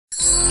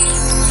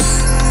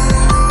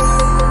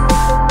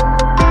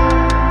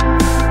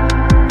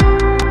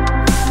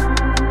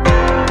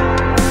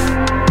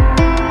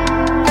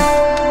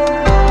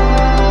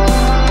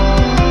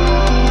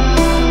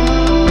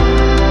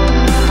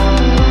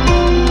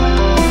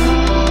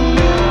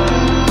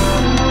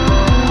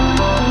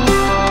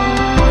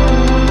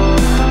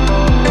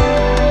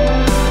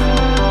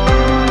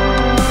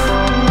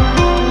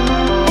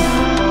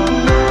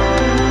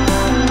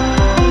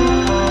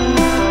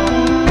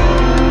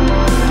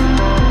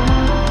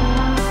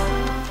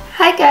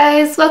Hi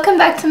guys, welcome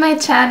back to my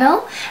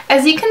channel.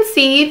 As you can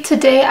see,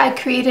 today I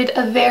created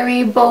a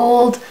very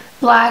bold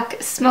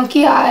black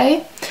smoky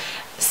eye.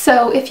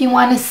 So if you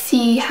want to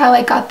see how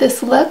I got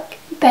this look,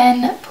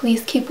 then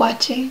please keep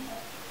watching.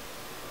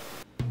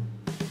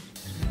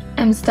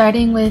 I'm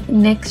starting with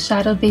NYX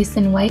Shadow Base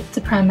in White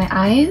to prime my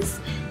eyes,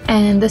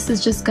 and this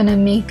is just going to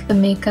make the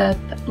makeup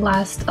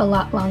last a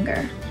lot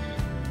longer.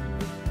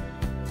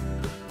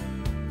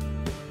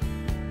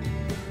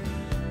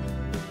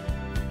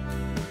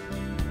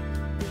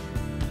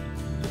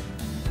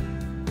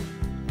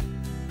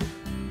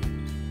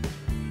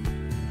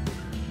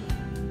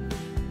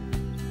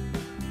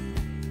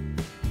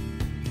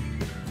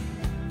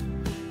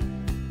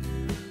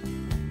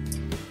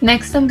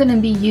 Next, I'm going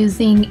to be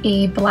using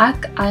a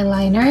black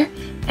eyeliner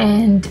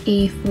and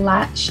a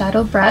flat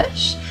shadow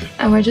brush,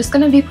 and we're just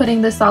going to be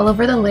putting this all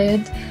over the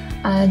lid.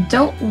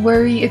 Don't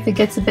worry if it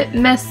gets a bit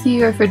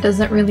messy or if it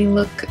doesn't really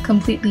look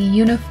completely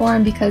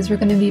uniform, because we're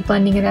going to be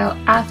blending it out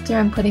after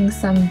I'm putting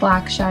some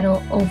black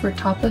shadow over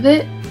top of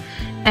it.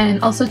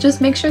 And also just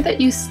make sure that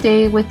you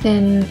stay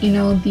within,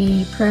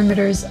 the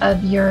perimeters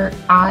of your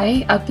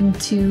eye up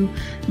into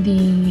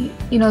the,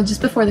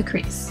 just before the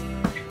crease.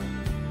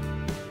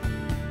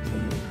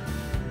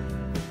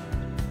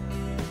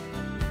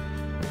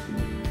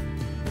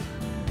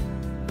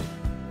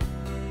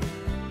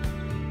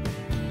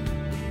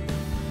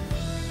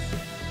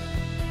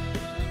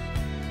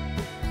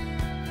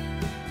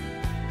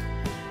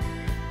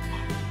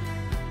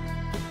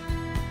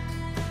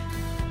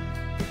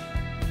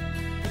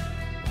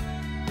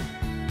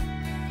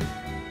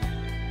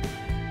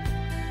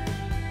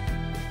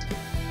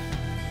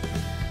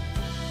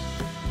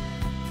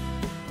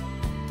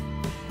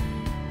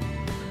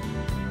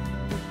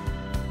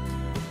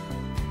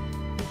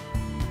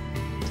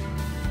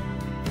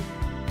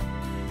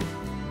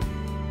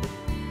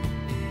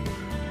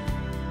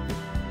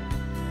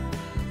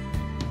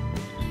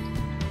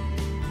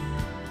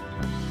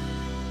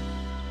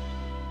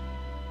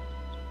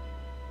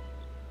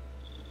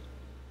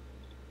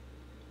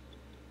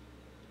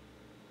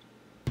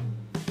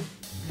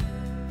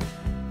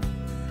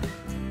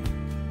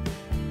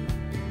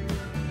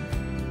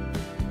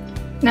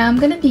 Now I'm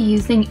going to be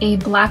using a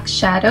black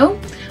shadow.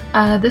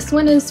 This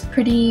one is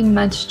pretty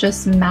much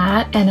just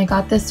matte, and I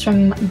got this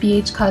from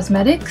BH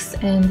Cosmetics,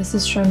 and this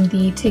is from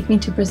the Take Me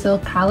to Brazil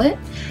palette.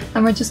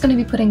 And we're just going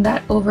to be putting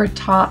that over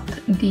top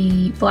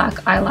the black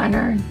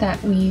eyeliner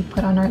that we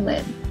put on our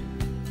lid.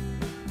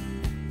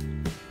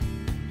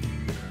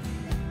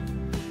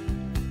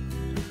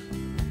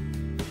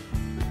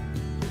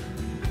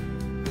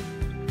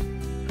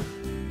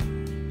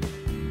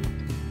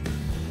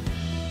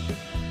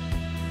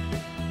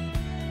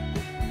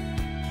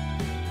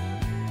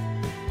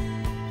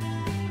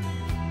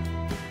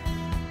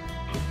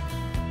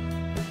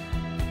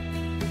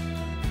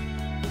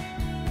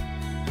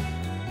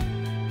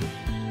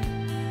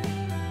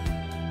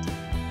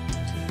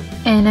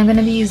 And I'm going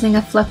to be using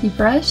a fluffy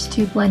brush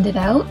to blend it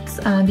out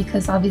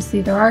because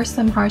obviously there are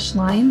some harsh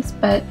lines,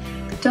 but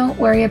don't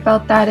worry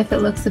about that if it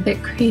looks a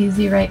bit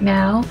crazy right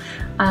now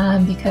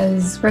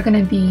because we're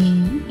going to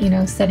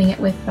be, setting it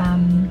with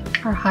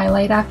our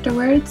highlight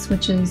afterwards,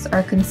 which is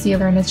our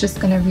concealer, and it's just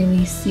going to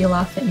really seal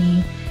off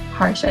any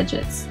harsh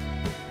edges.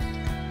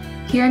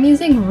 Here I'm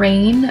using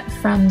Rain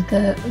from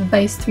the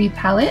Vice 3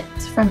 palette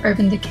from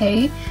Urban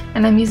Decay,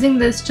 and I'm using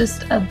this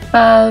just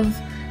above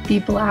the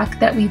black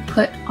that we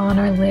put on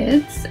our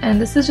lids, and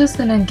this is just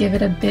going to give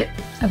it a bit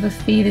of a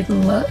faded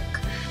look,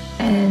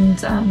 and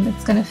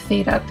it's going to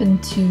fade up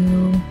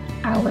into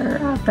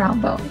our brown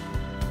bone.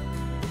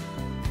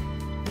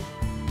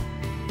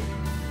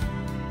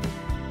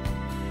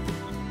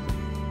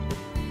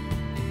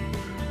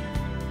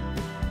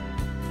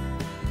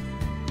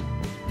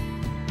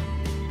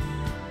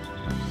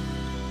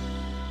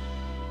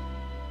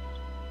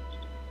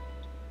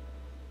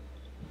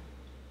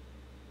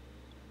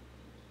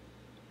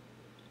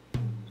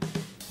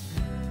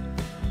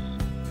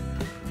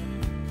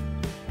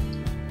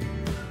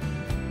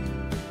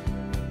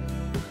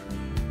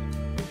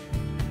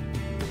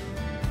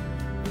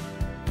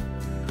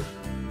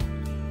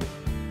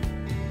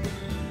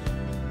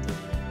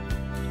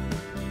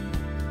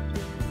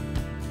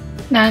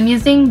 Now I'm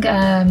using,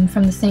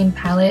 from the same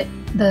palette,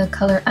 the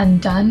color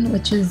Undone,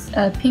 which is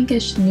a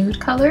pinkish nude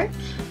color,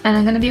 and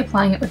I'm going to be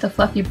applying it with a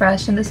fluffy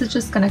brush, and this is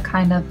just going to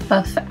kind of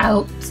buff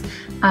out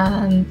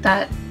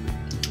that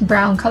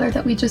brown color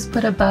that we just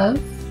put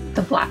above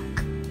the black.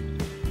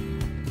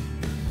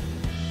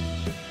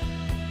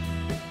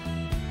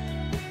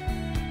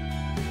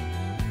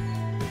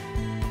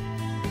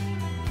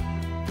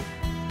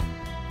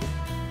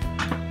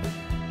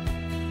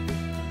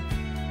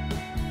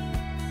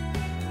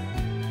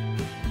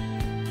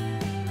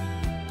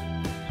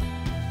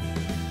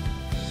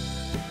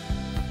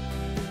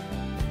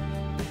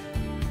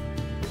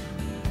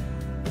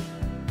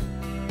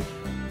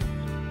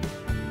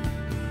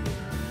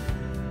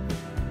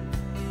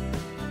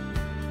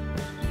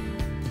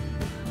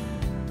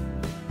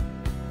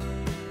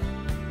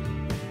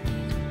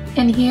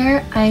 And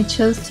here I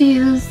chose to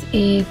use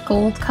a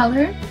gold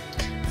color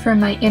for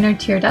my inner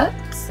tear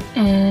ducts,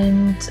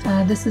 and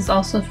this is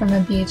also from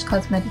a BH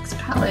Cosmetics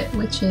palette,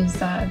 which is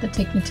the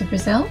Take Me to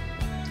Brazil.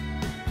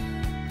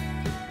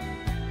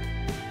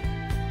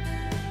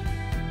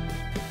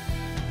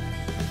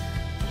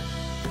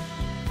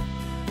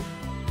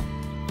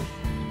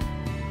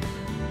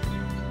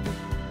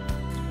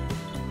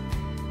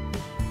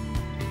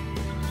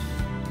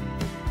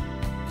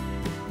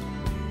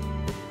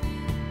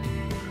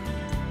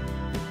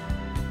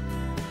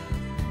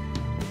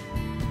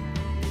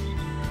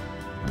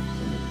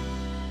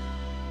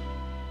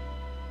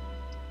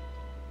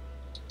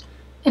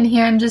 And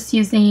here I'm just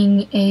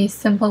using a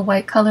simple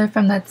white color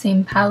from that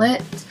same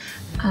palette,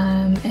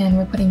 and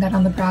we're putting that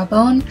on the brow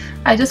bone.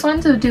 I just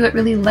wanted to do it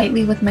really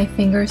lightly with my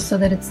fingers so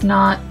that it's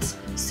not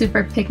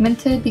super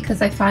pigmented,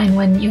 because I find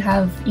when you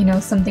have, you know,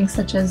 something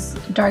such as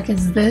dark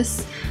as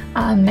this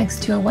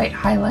next to a white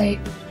highlight,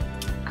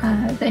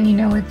 then you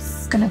know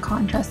it's going to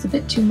contrast a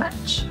bit too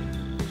much.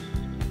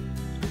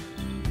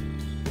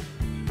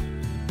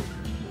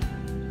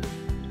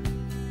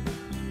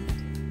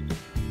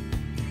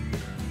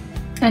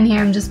 And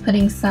here I'm just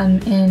putting some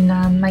in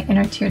my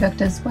inner tear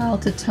duct as well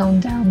to tone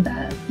down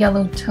the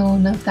yellow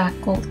tone of that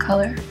gold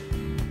color.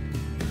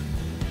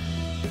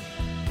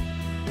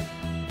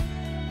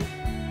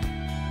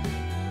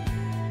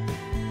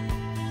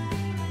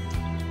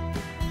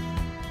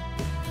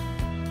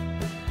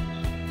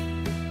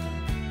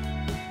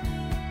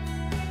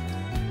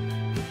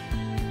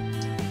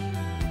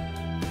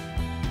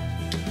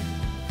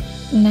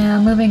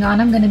 Now moving on,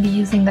 I'm going to be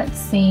using that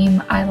same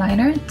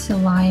eyeliner to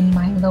line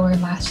my lower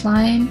lash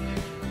line.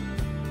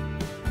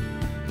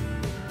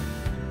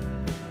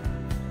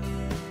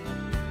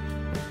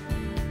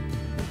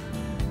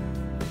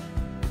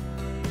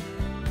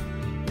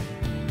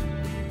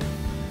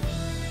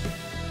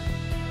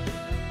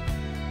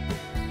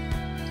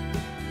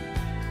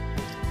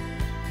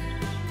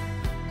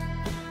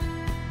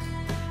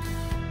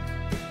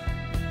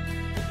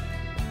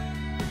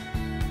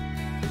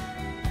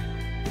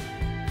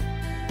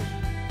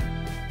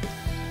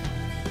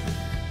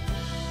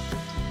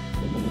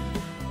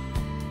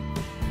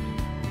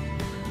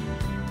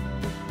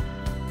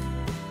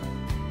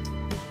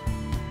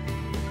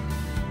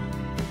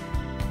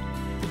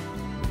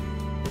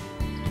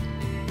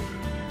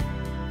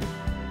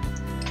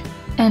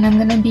 And I'm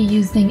going to be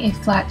using a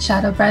flat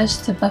shadow brush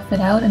to buff it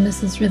out, and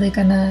this is really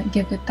going to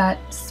give it that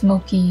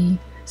smoky,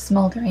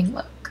 smoldering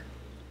look.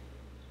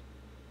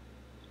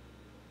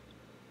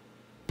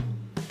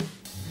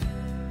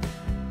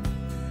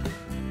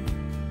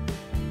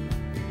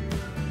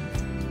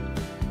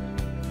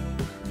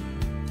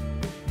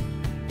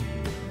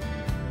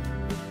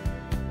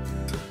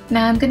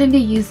 Now I'm going to be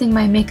using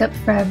my Makeup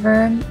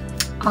Forever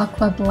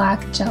Aqua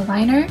Black Gel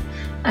Liner,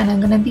 and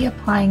I'm going to be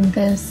applying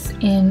this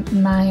in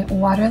my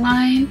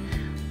waterline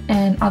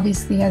and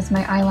obviously as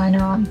my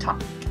eyeliner on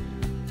top.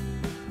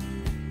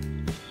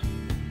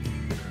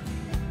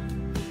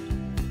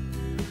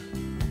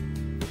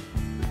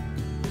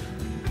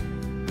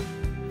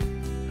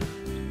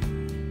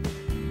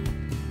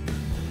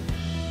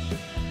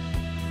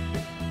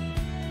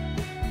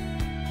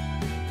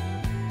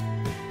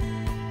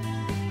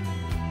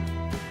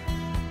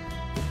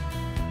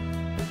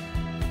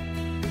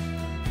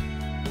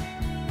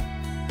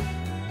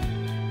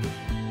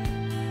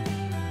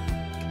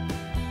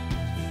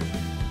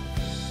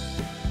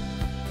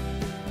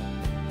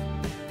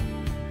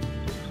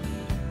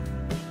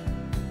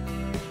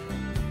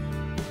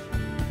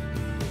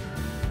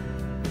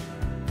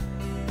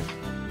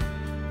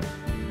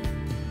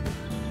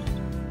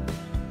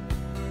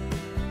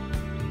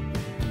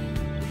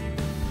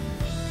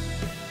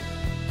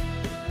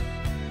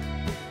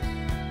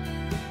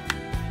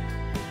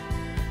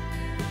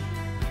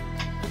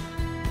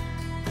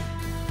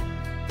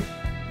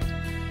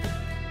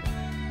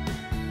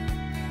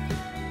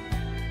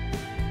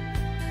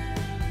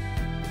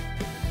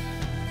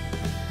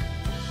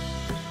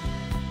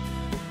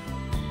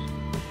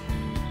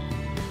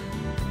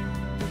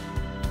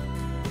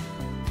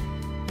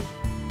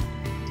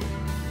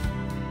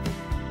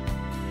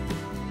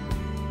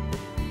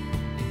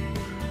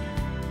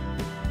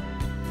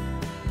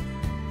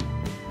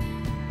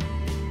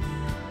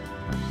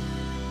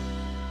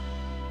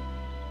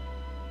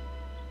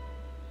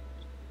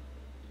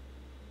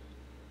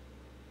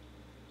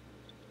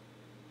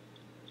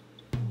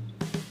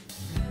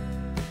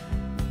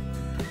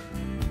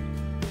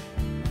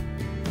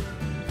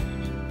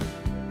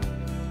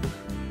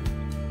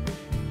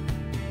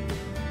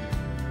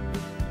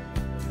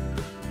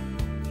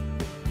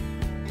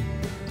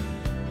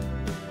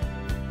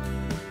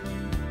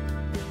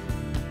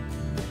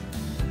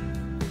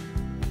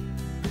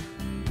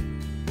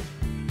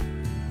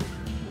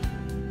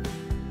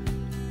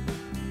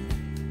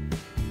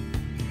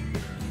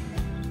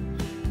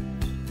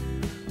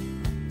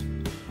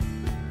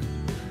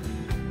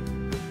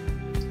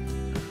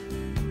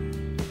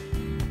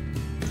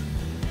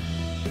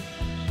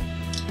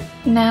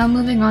 Now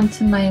moving on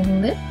to my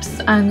lips,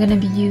 I'm going to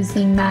be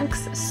using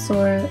MAC's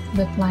Soar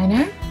lip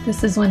liner.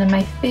 This is one of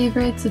my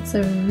favorites. It's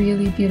a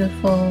really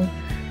beautiful,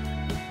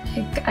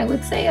 like, I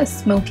would say a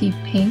smoky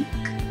pink,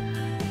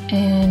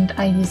 and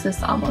I use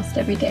this almost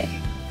every day.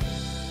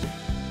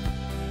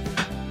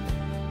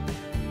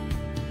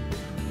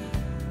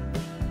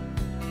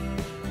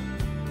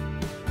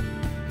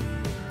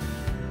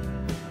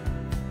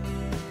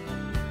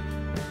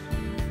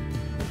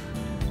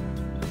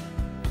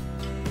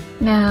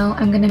 Now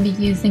I'm going to be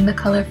using the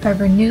color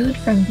Forever Nude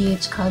from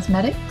BH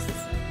Cosmetics.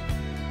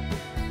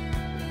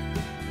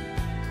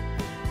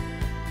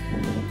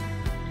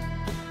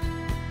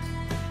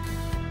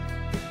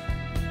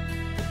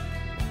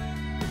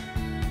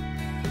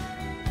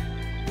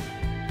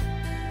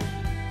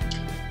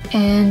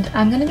 And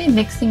I'm going to be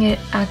mixing it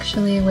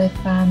actually with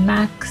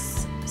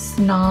MAC's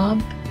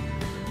Snob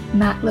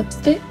matte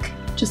lipstick,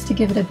 just to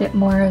give it a bit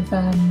more of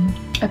a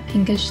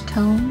pinkish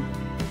tone.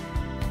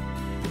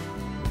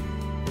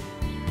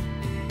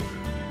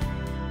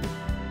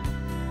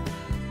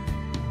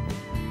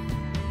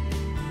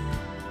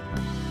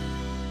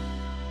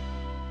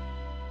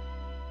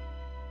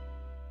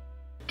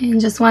 And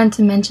just wanted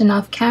to mention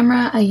off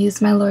camera, I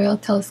use my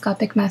L'Oreal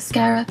Telescopic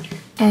Mascara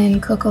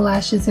and KOKO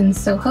lashes in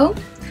SOHO.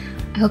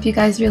 I hope you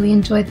guys really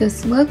enjoyed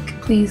this look.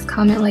 Please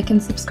comment, like,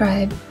 and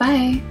subscribe.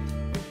 Bye!